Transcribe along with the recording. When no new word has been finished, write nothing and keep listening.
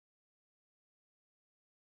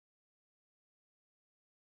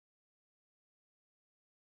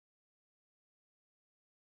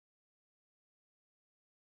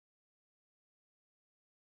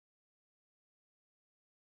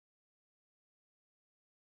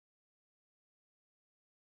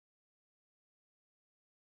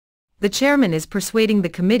The chairman is persuading the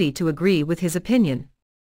committee to agree with his opinion.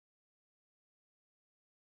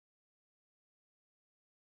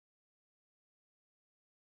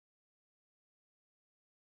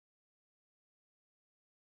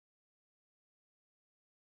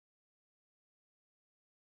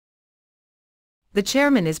 The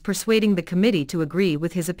chairman is persuading the committee to agree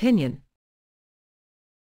with his opinion.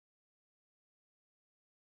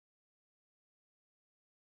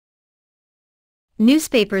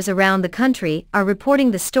 Newspapers around the country are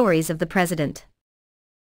reporting the stories of the president.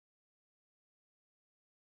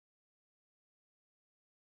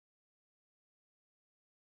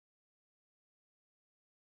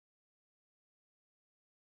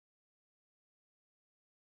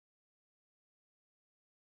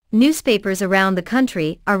 Newspapers around the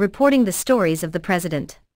country are reporting the stories of the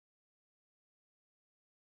president.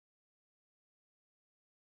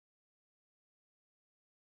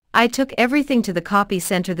 I took everything to the copy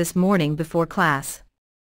center this morning before class.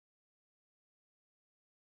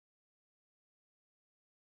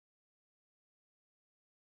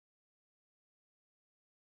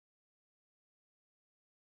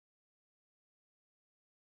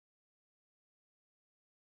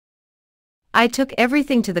 I took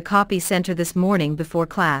everything to the copy center this morning before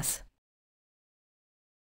class.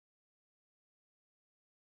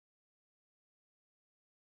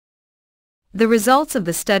 The results of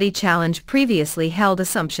the study challenge previously held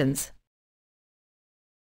assumptions.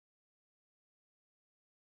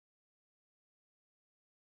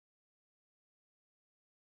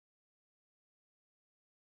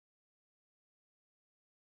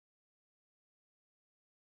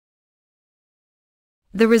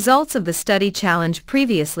 The results of the study challenge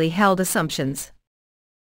previously held assumptions.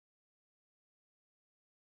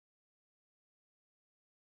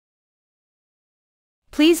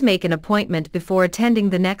 Please make an appointment before attending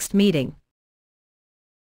the next meeting.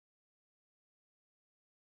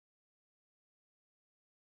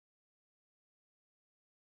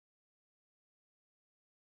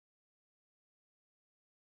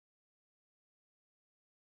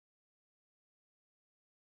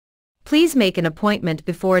 Please make an appointment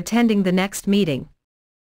before attending the next meeting.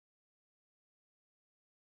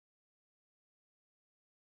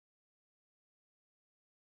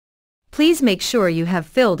 Please make sure you have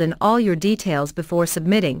filled in all your details before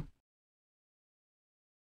submitting.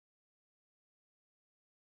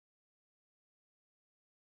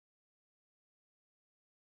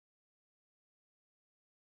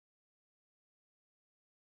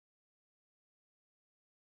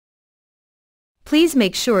 Please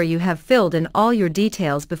make sure you have filled in all your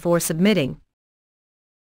details before submitting.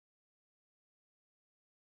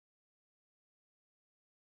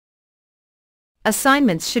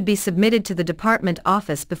 Assignments should be submitted to the department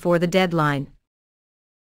office before the deadline.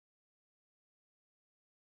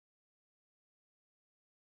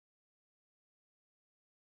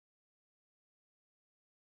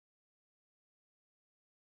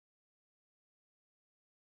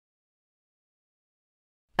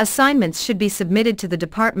 Assignments should be submitted to the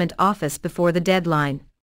department office before the deadline.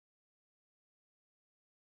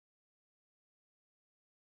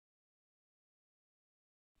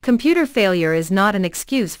 Computer failure is not an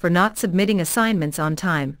excuse for not submitting assignments on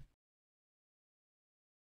time.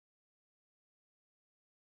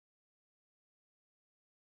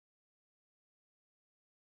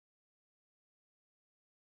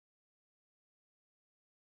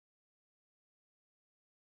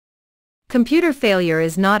 Computer failure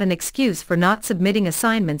is not an excuse for not submitting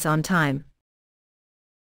assignments on time.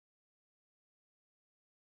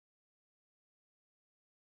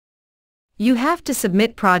 You have to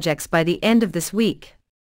submit projects by the end of this week.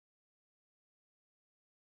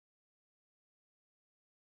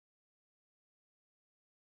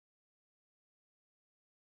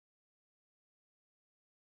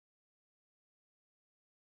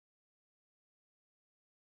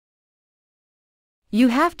 You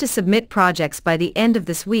have to submit projects by the end of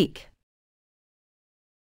this week.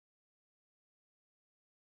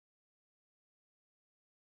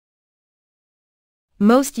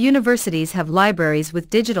 Most universities have libraries with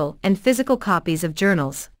digital and physical copies of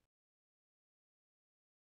journals.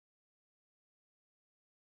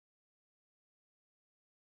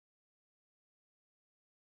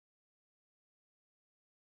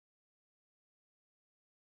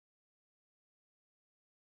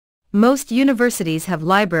 Most universities have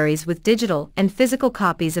libraries with digital and physical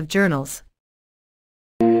copies of journals.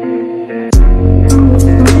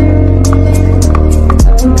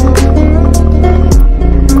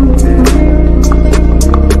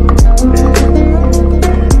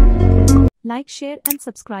 Like, share and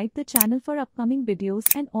subscribe the channel for upcoming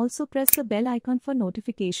videos and also press the bell icon for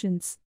notifications.